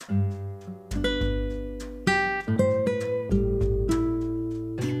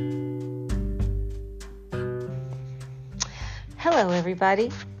Hello,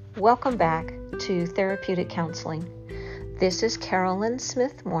 everybody. Welcome back to Therapeutic Counseling. This is Carolyn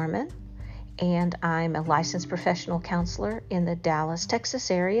Smith Mormon, and I'm a licensed professional counselor in the Dallas,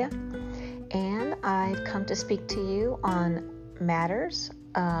 Texas area. And I've come to speak to you on matters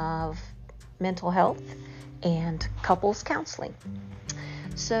of mental health and couples counseling.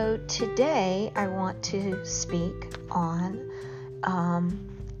 So today I want to speak on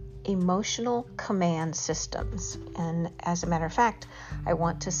emotional command systems. And as a matter of fact, I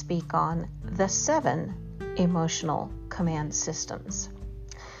want to speak on the 7 emotional command systems.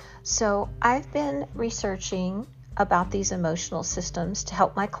 So I've been researching about these emotional systems to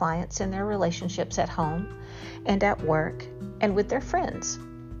help my clients in their relationships at home and at work and with their friends.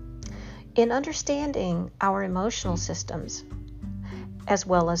 In understanding our emotional systems, as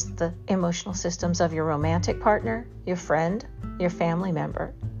well as the emotional systems of your romantic partner, your friend, your family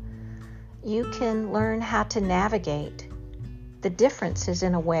member, you can learn how to navigate the differences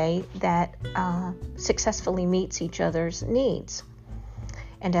in a way that successfully meets each other's needs.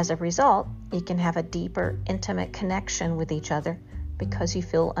 And as a result, you can have a deeper, intimate connection with each other because you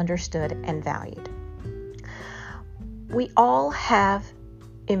feel understood and valued. We all have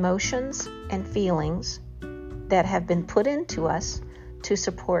emotions and feelings that have been put into us to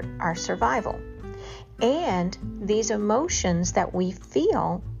support our survival. And these emotions that we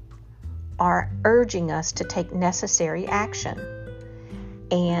feel are urging us to take necessary action.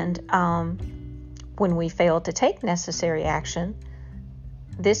 And when we fail to take necessary action,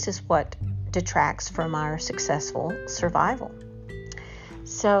 this is what detracts from our successful survival.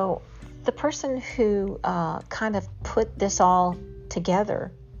 So the person who kind of put this all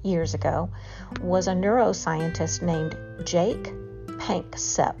together years ago was a neuroscientist named Jake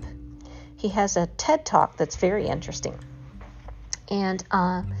Panksepp. He has a TED Talk that's very interesting. And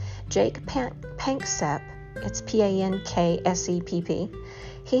Jake Panksepp, it's Panksepp,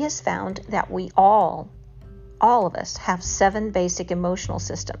 he has found that we all of us have 7 basic emotional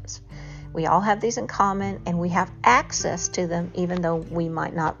systems. We all have these in common, and we have access to them even though we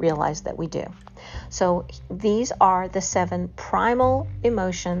might not realize that we do. So these are the 7 primal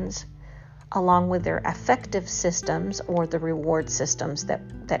emotions along with their affective systems or the reward systems that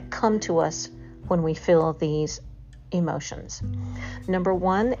come to us when we feel these emotions. Number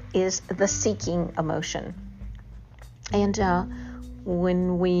 1 is the seeking emotion. And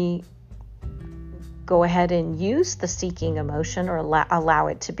when we go ahead and use the seeking emotion or allow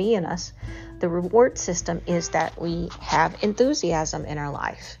it to be in us, the reward system is that we have enthusiasm in our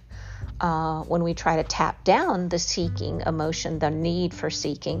life. When we try to tap down the seeking emotion, the need for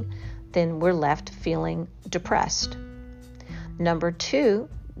seeking, then we're left feeling depressed. Number 2,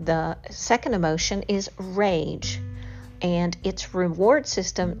 the second emotion is rage, and its reward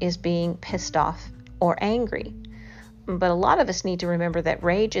system is being pissed off or angry. But a lot of us need to remember that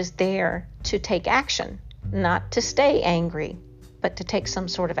rage is there to take action, not to stay angry, but to take some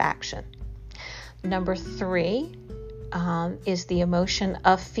sort of action. Number 3 is the emotion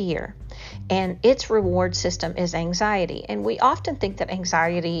of fear, and its reward system is anxiety. And we often think that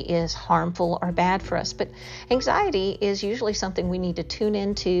anxiety is harmful or bad for us, but anxiety is usually something we need to tune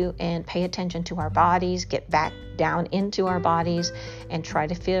into and pay attention to our bodies, get back down into our bodies, and try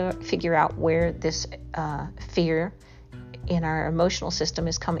to figure out where this fear in our emotional system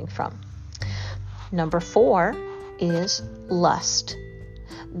is coming from. Number 4 is lust.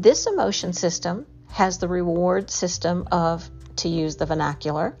 This emotion system has the reward system of, to use the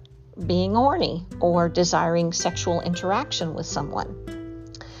vernacular, being horny or desiring sexual interaction with someone.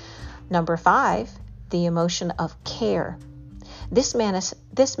 Number 5, the emotion of care. This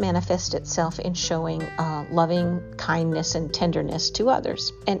manifests itself in showing loving kindness and tenderness to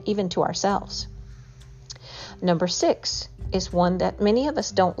others and even to ourselves. Number 6 is one that many of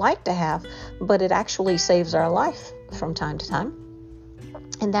us don't like to have, but it actually saves our life from time to time.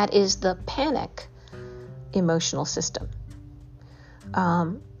 And that is the panic emotional system.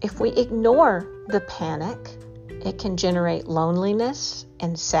 If we ignore the panic, it can generate loneliness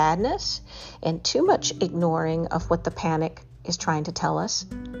and sadness, and too much ignoring of what the panic is trying to tell us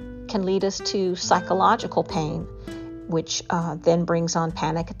can lead us to psychological pain, which then brings on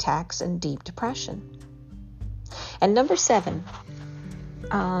panic attacks and deep depression. And number 7,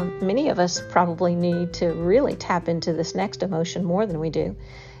 many of us probably need to really tap into this next emotion more than we do,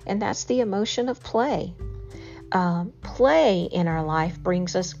 and that's the emotion of play. Play in our life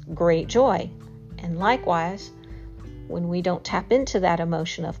brings us great joy, and likewise, when we don't tap into that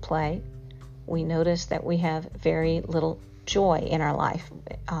emotion of play, we notice that we have very little joy in our life.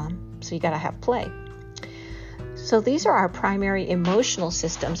 So you got to have play. So these are our primary emotional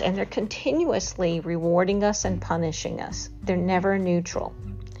systems, and they're continuously rewarding us and punishing us. They're never neutral.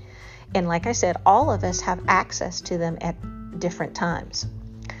 And like I said, all of us have access to them at different times.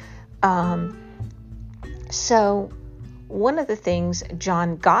 So one of the things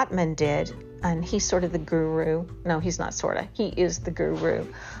John Gottman did, and he's sort of the guru, no, he's not sort of, he is the guru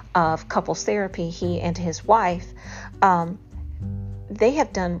of couples therapy, he and his wife, they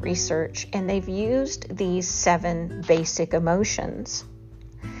have done research and they've used these 7 basic emotions,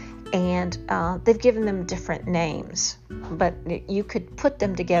 and they've given them different names, but you could put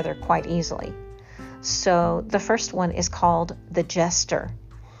them together quite easily. So the first one is called the jester,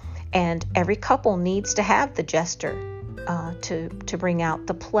 and every couple needs to have the jester to bring out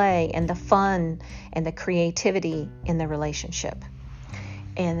the play and the fun and the creativity in the relationship.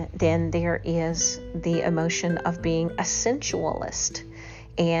 And then there is the emotion of being a sensualist.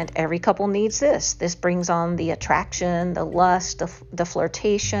 And every couple needs this. This brings on the attraction, the lust, the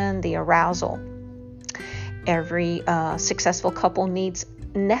flirtation, the arousal. Every successful couple needs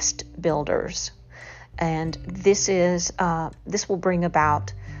nest builders. And this will bring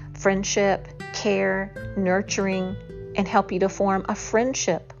about friendship, care, nurturing, and help you to form a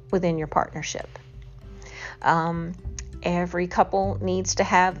friendship within your partnership. Every couple needs to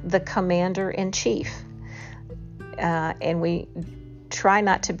have the commander-in-chief. And we try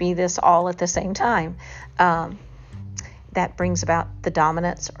not to be this all at the same time. That brings about the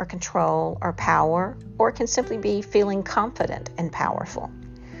dominance or control or power, or it can simply be feeling confident and powerful.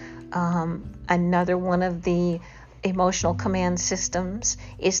 Another one of the emotional command systems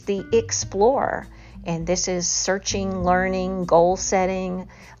is the explorer. And this is searching, learning, goal setting,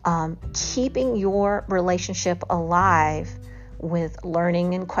 keeping your relationship alive with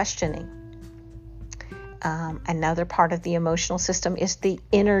learning and questioning. Another part of the emotional system is the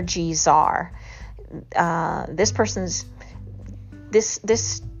energy czar. This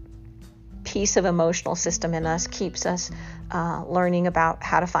piece of emotional system in us keeps us learning about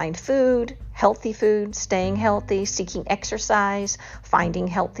how to find food, healthy food, staying healthy, seeking exercise, finding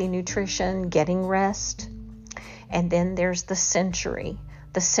healthy nutrition, getting rest. And then there's the sentry.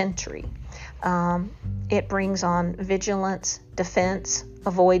 It brings on vigilance, defense,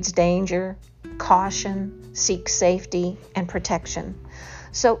 avoids danger, caution, seeks safety, and protection.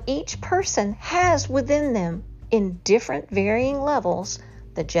 So each person has within them, in different varying levels,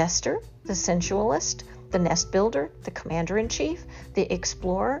 the jester, the sensualist, the nest builder, the commander-in-chief, the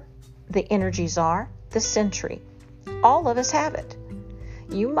explorer, the energy czar, the sentry. All of us have it.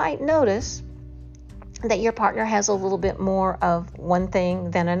 You might notice that your partner has a little bit more of one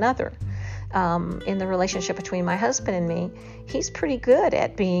thing than another. In the relationship between my husband and me, he's pretty good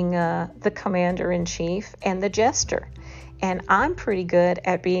at being the commander-in-chief and the jester. And I'm pretty good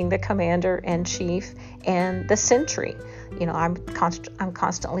at being the commander-in-chief and the sentry. You know, I'm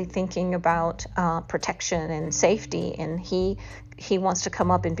constantly thinking about protection and safety, and he wants to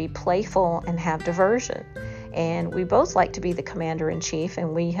come up and be playful and have diversion. And we both like to be the commander-in-chief,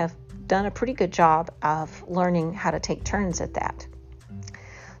 and we have done a pretty good job of learning how to take turns at that.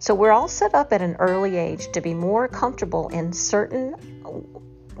 So we're all set up at an early age to be more comfortable in certain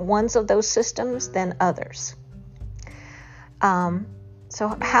ones of those systems than others.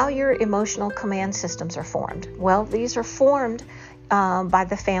 So how your emotional command systems are formed? Well, these are formed by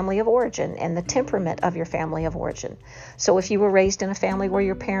the family of origin and the temperament of your family of origin. So if you were raised in a family where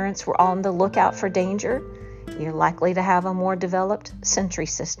your parents were on the lookout for danger, you're likely to have a more developed sentry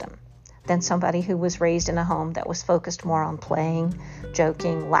system than somebody who was raised in a home that was focused more on playing,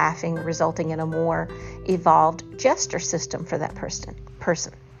 joking, laughing, resulting in a more evolved jester system for that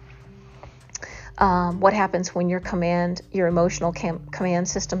person. What happens when your emotional command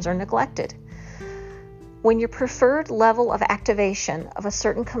systems are neglected? When your preferred level of activation of a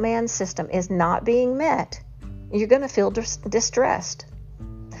certain command system is not being met, you're going to feel distressed.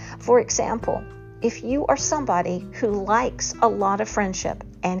 For example, if you are somebody who likes a lot of friendship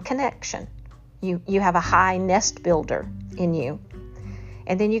and connection, you have a high nest builder in you,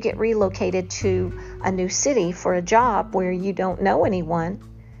 and then you get relocated to a new city for a job where you don't know anyone,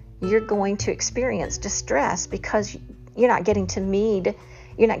 you're going to experience distress because you're not getting to meet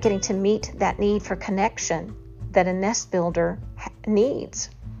that need for connection that a nest builder needs.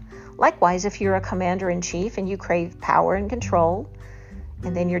 Likewise, if you're a commander-in-chief and you crave power and control,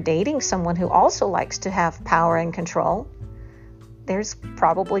 and then you're dating someone who also likes to have power and control, there's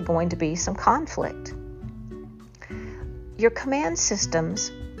probably going to be some conflict. Your command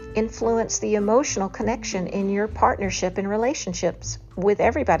systems influence the emotional connection in your partnership and relationships with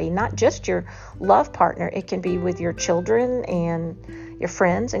everybody, not just your love partner. It can be with your children and your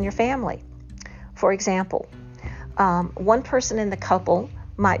friends and your family. For example, one person in the couple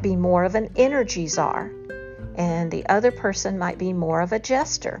might be more of an energy czar, and the other person might be more of a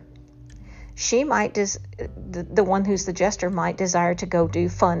jester. She might, the one who's the jester might desire to go do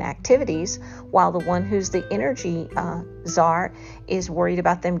fun activities, while the one who's the energy czar is worried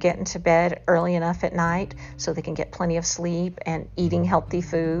about them getting to bed early enough at night so they can get plenty of sleep and eating healthy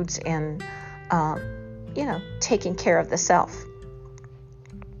foods and, taking care of the self.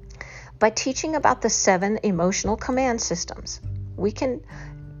 By teaching about the 7 emotional command systems, we can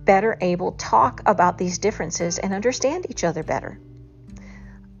better able talk about these differences and understand each other better.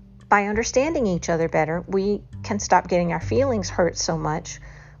 By understanding each other better, we can stop getting our feelings hurt so much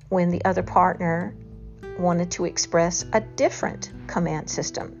when the other partner wanted to express a different command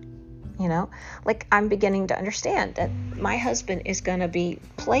system. Like I'm beginning to understand that my husband is going to be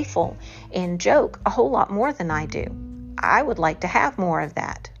playful and joke a whole lot more than I do. I would like to have more of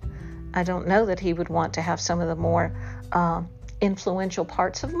that. I don't know that he would want to have some of the more influential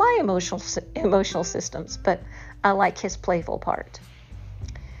parts of my emotional systems, but I like his playful part.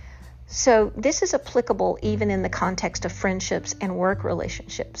 So this is applicable even in the context of friendships and work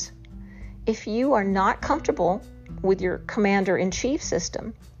relationships. If you are not comfortable with your commander-in-chief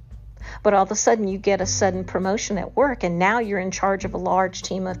system, but all of a sudden you get a sudden promotion at work and now you're in charge of a large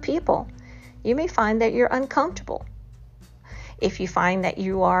team of people, you may find that you're uncomfortable. If you find that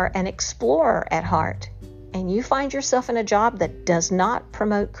you are an explorer at heart and you find yourself in a job that does not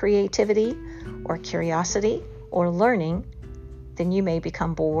promote creativity or curiosity or learning, then you may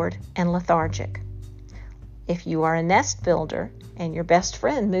become bored and lethargic. If you are a nest builder and your best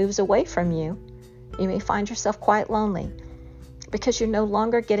friend moves away from you, you may find yourself quite lonely because you're no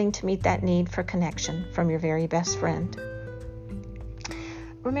longer getting to meet that need for connection from your very best friend.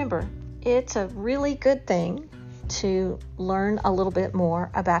 Remember, it's a really good thing to learn a little bit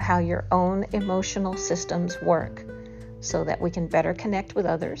more about how your own emotional systems work so that we can better connect with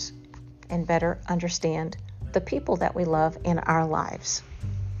others and better understand the people that we love in our lives.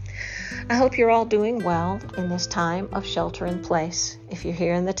 I hope you're all doing well in this time of shelter in place. If you're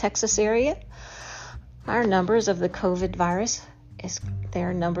here in the Texas area, our numbers of the COVID virus,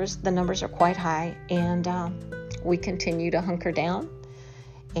 the numbers are quite high, and we continue to hunker down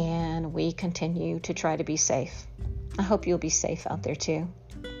and we continue to try to be safe. I hope you'll be safe out there too.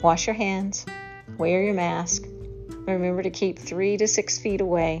 Wash your hands, wear your mask, remember to keep 3 to 6 feet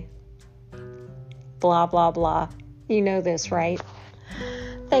away. Blah, blah, blah. You know this, right?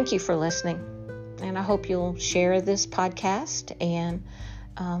 Thank you for listening. And I hope you'll share this podcast, and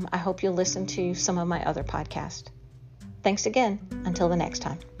I hope you'll listen to some of my other podcasts. Thanks again. Until the next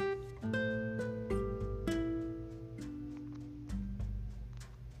time.